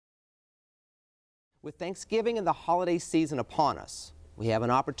With Thanksgiving and the holiday season upon us, we have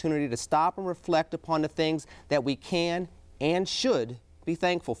an opportunity to stop and reflect upon the things that we can and should be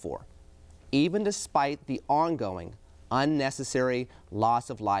thankful for, even despite the ongoing, unnecessary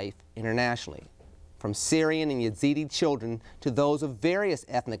loss of life internationally, from Syrian and Yazidi children to those of various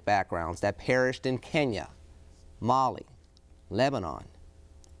ethnic backgrounds that perished in Kenya, Mali, Lebanon,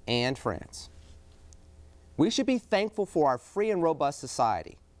 and France. We should be thankful for our free and robust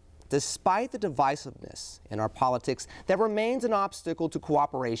society, despite the divisiveness in our politics that remains an obstacle to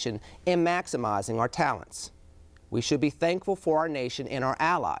cooperation in maximizing our talents. We should be thankful for our nation and our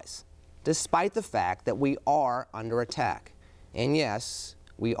allies, despite the fact that we are under attack. And yes,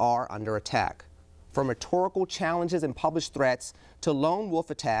 we are under attack, from rhetorical challenges and published threats to lone wolf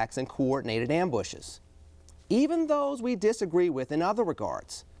attacks and coordinated ambushes. Even those we disagree with in other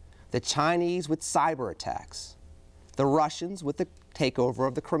regards, the Chinese with cyber attacks, the Russians with the takeover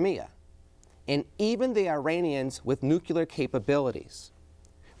of the Crimea, and even the Iranians with nuclear capabilities.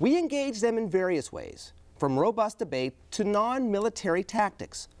 We engage them in various ways, from robust debate to non-military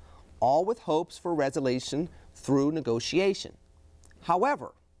tactics, all with hopes for resolution through negotiation.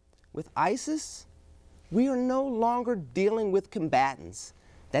 However, with ISIS, we are no longer dealing with combatants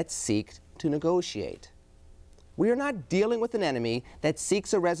that seek to negotiate. We are not dealing with an enemy that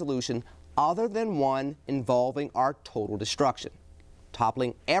seeks a resolution other than one involving our total destruction,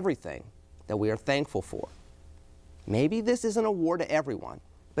 toppling everything that we are thankful for. Maybe this isn't a war to everyone,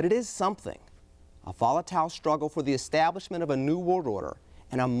 but it is something. A volatile struggle for the establishment of a new world order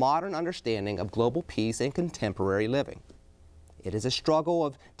and a modern understanding of global peace and contemporary living. It is a struggle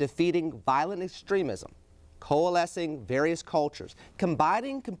of defeating violent extremism, coalescing various cultures,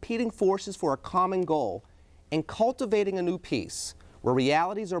 combining competing forces for a common goal, and cultivating a new peace where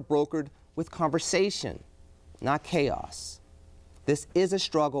realities are brokered with conversation, not chaos. This is a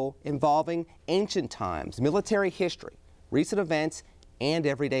struggle involving ancient times, military history, recent events, and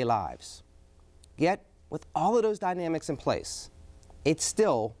everyday lives. Yet, with all of those dynamics in place, it's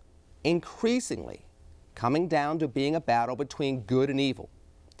still increasingly coming down to being a battle between good and evil,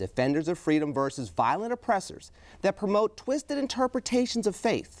 defenders of freedom versus violent oppressors that promote twisted interpretations of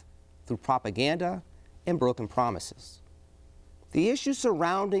faith through propaganda and broken promises. The issues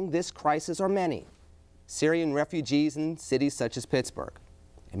surrounding this crisis are many. Syrian refugees in cities such as Pittsburgh,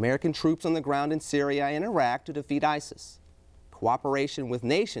 American troops on the ground in Syria and Iraq to defeat ISIS, cooperation with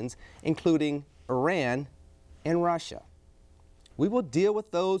nations including Iran and Russia. We will deal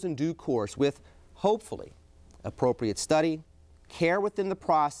with those in due course with, hopefully, appropriate study, care within the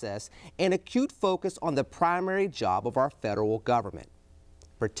process, and acute focus on the primary job of our federal government: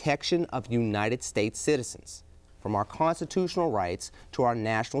 protection of United States citizens, from our constitutional rights to our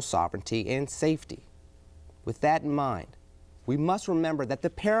national sovereignty and safety. With that in mind, we must remember that the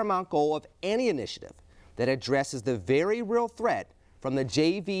paramount goal of any initiative that addresses the very real threat from the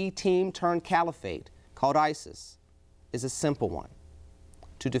JV-team-turned-caliphate called ISIS is a simple one: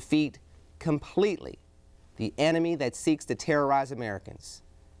 to defeat completely the enemy that seeks to terrorize Americans,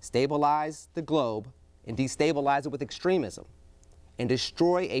 stabilize the globe, and destabilize it with extremism, and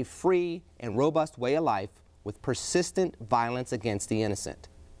destroy a free and robust way of life with persistent violence against the innocent.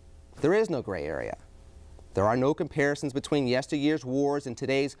 There is no gray area. There are no comparisons between yesteryear's wars and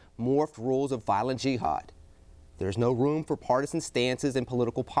today's morphed rules of violent jihad. There's no room for partisan stances and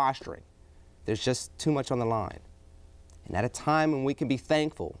political posturing. There's just too much on the line. And at a time when we can be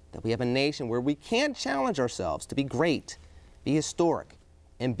thankful that we have a nation where we can challenge ourselves to be great, be historic,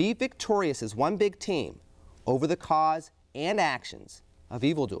 and be victorious as one big team over the cause and actions of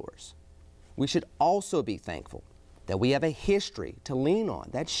evildoers, we should also be thankful that we have a history to lean on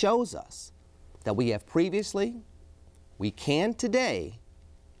that shows us that we have previously, we can today,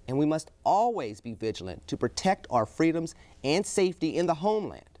 and we must always be vigilant to protect our freedoms and safety in the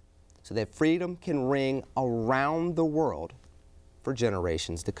homeland so that freedom can ring around the world for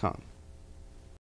generations to come.